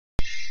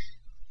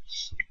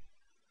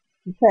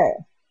Okay,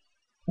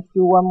 let's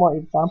do one more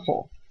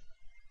example.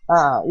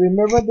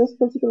 Remember this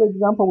particular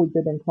example we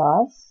did in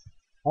class?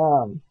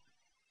 Um,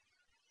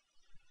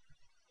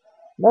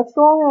 let's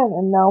go ahead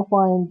and now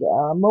find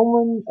a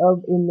moment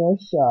of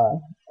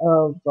inertia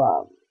of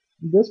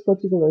this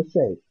particular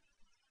shape.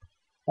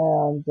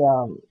 And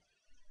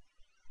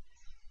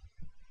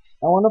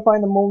I want to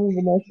find a moment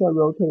of inertia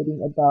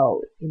rotating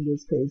about, in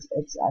this case,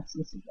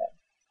 x-axis again.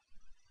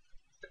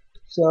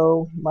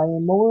 So my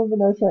moment of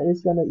inertia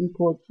is going to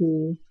equal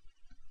to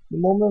the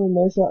moment of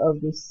inertia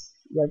of this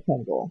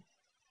rectangle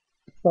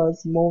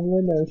plus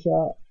moment of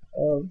inertia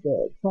of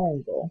the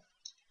triangle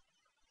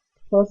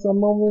plus a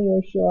moment of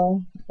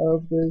inertia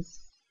of this,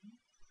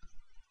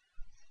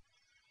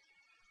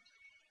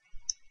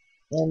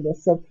 and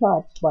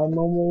subtract by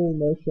moment of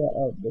inertia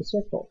of the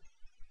circle.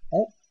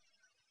 Right?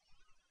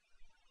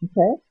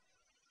 Okay,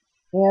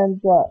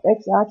 and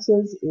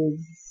x-axis is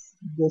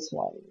this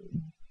one.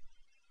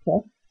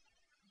 Okay,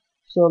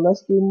 so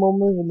let's do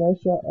moment of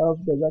inertia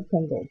of the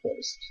rectangle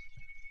first.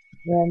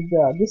 And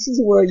this is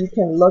where you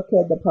can look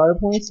at the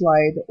PowerPoint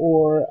slide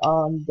or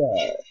on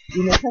the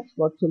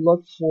textbook to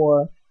look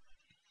for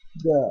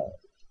the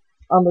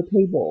on the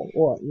table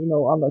or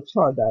on the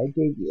chart that I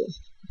gave you.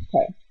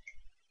 Okay.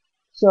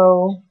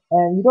 So,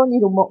 and you don't need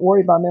to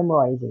worry about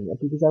memorizing it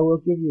because I will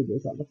give you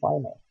this on the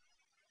final.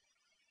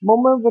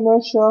 Moment of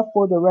inertia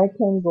for the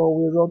rectangle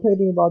we're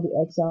rotating about the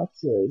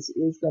x-axis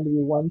is going to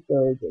be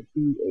 1/3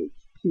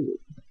 bh².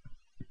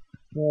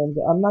 And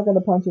I'm not going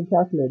to punch in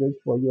calculators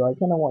for you. I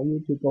kind of want you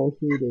to go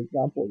through the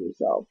example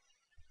yourself.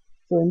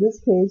 So in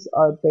this case,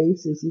 our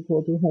base is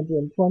equal to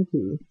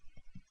 120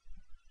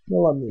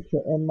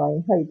 millimeter, and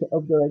my height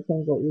of the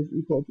rectangle is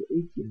equal to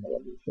 18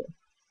 millimeter.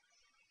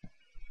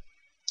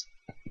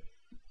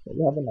 So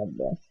we have a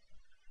number.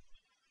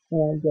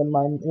 And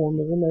my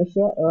moment of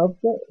inertia of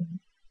the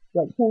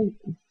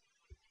rectangle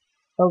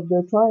of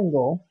the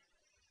triangle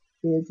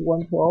is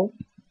 112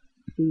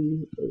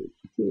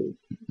 bh².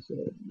 So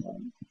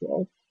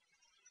 112.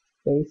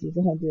 Base is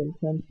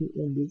 120.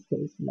 In this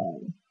case, my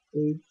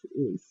age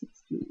is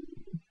 60.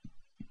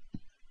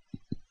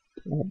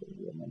 I have to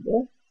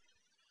remember.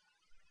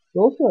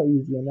 Those are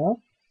easy enough.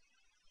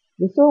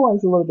 The third one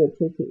is a little bit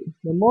tricky.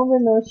 The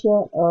moment of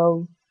inertia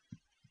of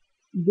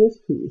this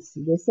piece,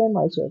 the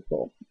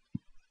semicircle.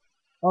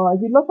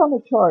 If you look on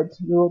the chart,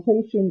 the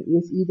rotation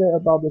is either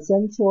about the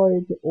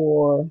centroid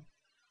or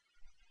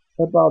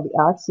about the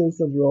axis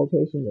of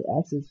rotation, the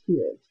axis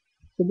here.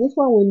 So this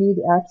one we need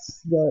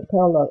the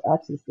parallel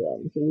axis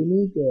term. So we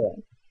need the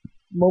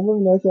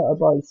moment of inertia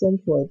about the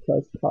centroid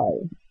plus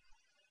pi.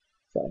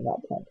 Sorry,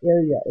 not pi.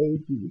 Area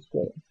AD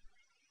squared.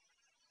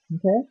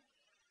 Okay?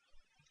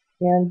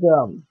 And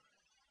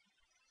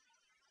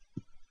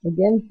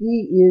again, d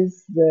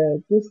is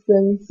the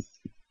distance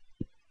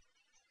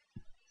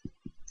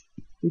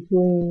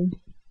between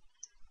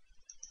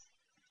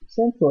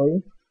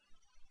centroid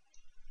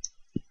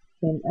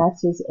and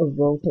axis of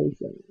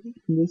rotation.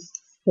 In this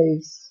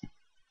case,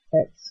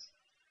 x.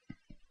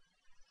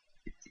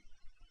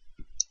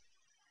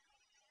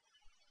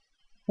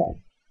 Okay.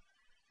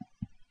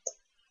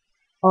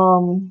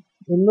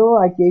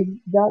 Remember I gave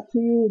that to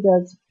you.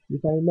 That's,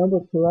 if I remember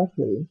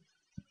correctly,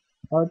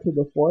 r to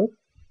the 4th.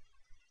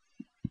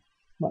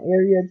 My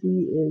area d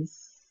is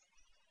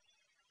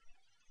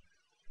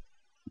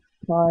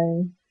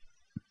pi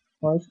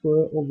r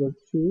squared over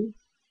 2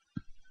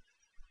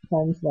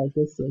 times my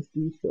distance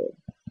d squared.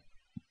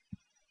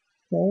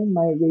 Okay,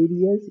 my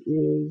radius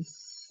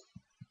is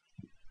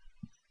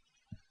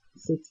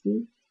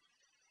 60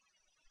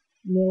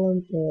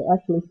 millimeter,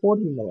 actually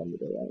 40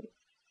 millimeter, right?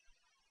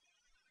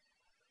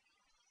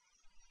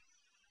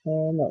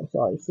 No,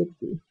 sorry,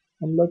 60.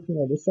 I'm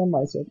looking at the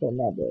semicircle,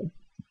 not the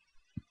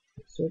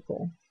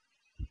circle.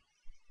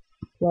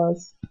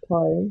 Plus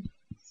pi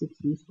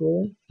 60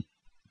 squared.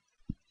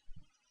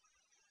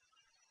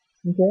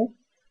 Okay?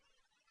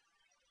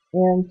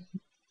 And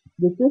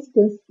the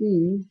distance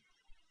d,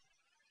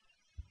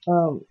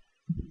 I'm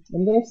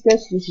going to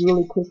sketch this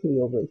really quickly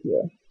over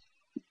here.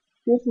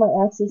 Here's my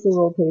axis of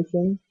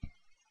rotation,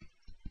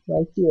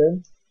 right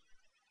here.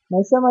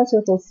 My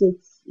semicircle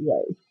sits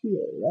right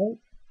here, right?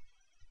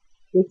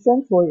 Its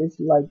centroid is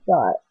like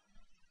that.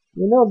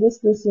 You know this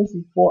distance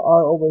is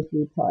 4r over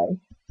 3 pi.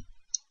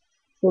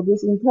 So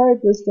this entire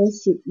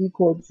distance should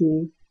equal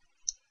to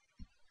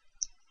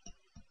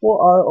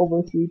 4r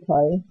over 3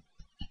 pi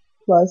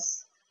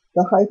plus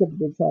the height of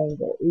the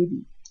triangle,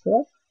 80,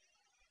 correct?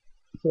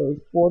 So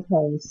it's 4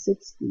 times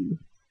 60,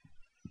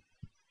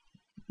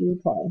 3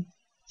 pi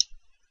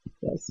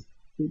plus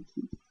 80.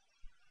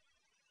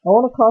 I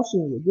want to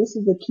caution you, this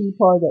is the key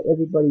part that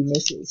everybody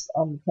misses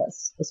on the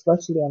test,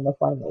 especially on the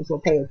finals, so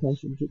pay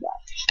attention to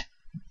that.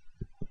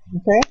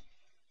 Okay?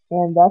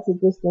 And that's a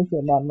distance,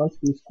 and that must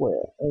be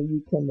square, and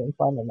you can then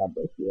find a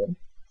number here.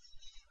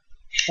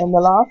 And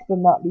the last but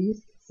not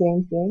least,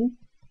 same thing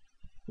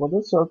for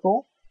the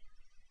circle.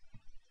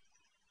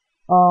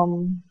 I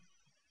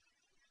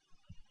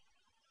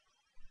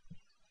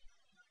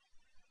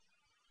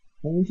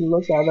need to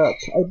look that up.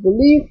 I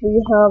believe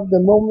we have the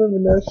moment of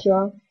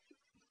inertia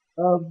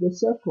of the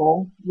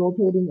circle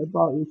rotating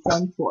about a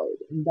centroid,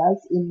 and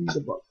that's in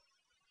the book.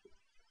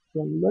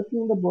 So I'm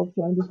looking in the book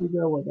trying to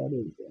figure out what that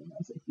is. And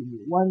I said, give me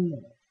 1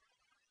 minute.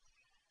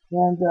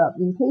 And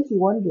in case you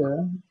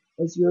wonder,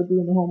 as you're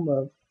doing the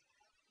homework,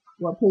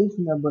 what page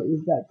number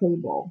is that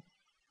table?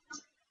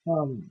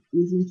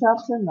 Is in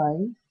chapter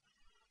 9,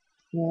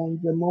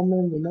 and the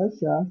moment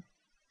inertia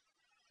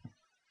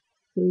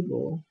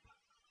table,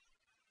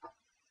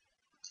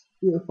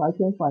 if I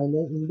can find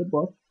it in the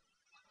book,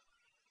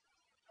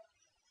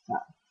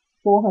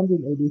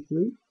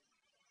 483,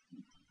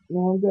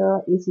 and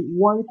it's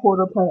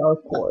 1/4 pi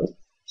r².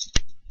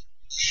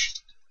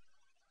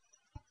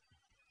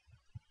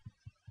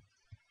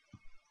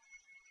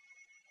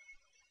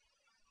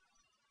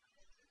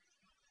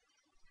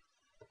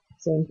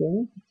 Same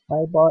thing,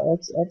 pi bar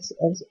x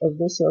of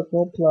the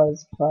circle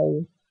plus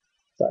pi,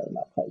 sorry,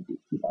 not pi d,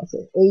 keep on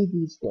saying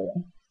ad square.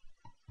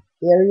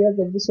 Area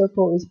of the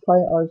circle is pi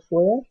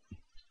r²,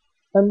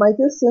 and my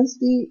distance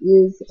d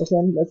is,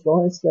 okay, let's go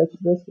ahead and sketch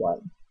this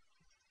one.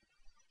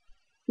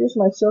 Here's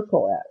my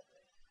circle at,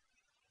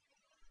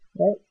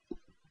 right?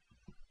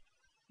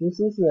 This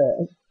is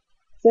the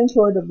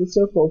centroid of the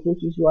circle,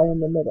 which is right in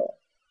the middle.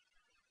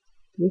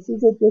 This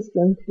is a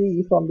distance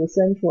d from the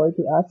centroid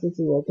to axis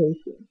of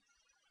rotation.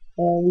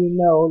 And we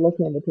know,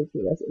 looking at the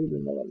picture, that's 80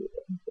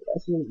 millimeters. So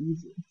that's really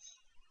easy.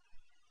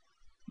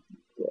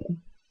 Okay.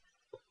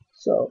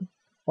 So,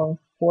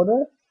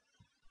 1/4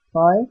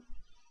 pi.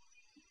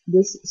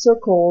 This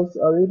circle's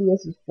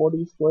radius is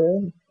 40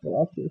 squared.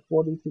 Well, actually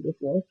 40 to the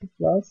 4th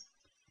plus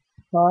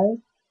pi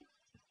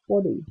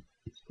 40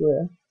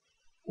 squared.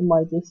 And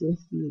my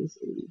distance d is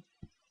 80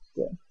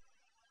 squared.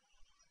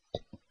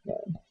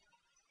 Okay.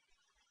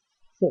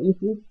 So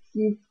if we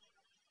keep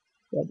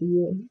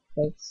w,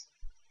 x,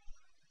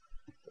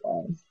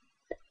 y,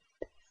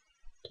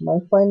 my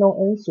final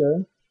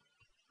answer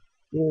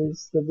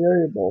is the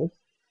variables,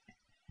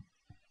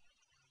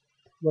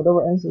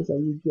 whatever answers that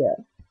you get.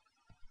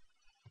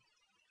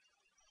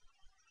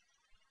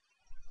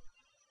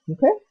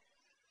 Okay?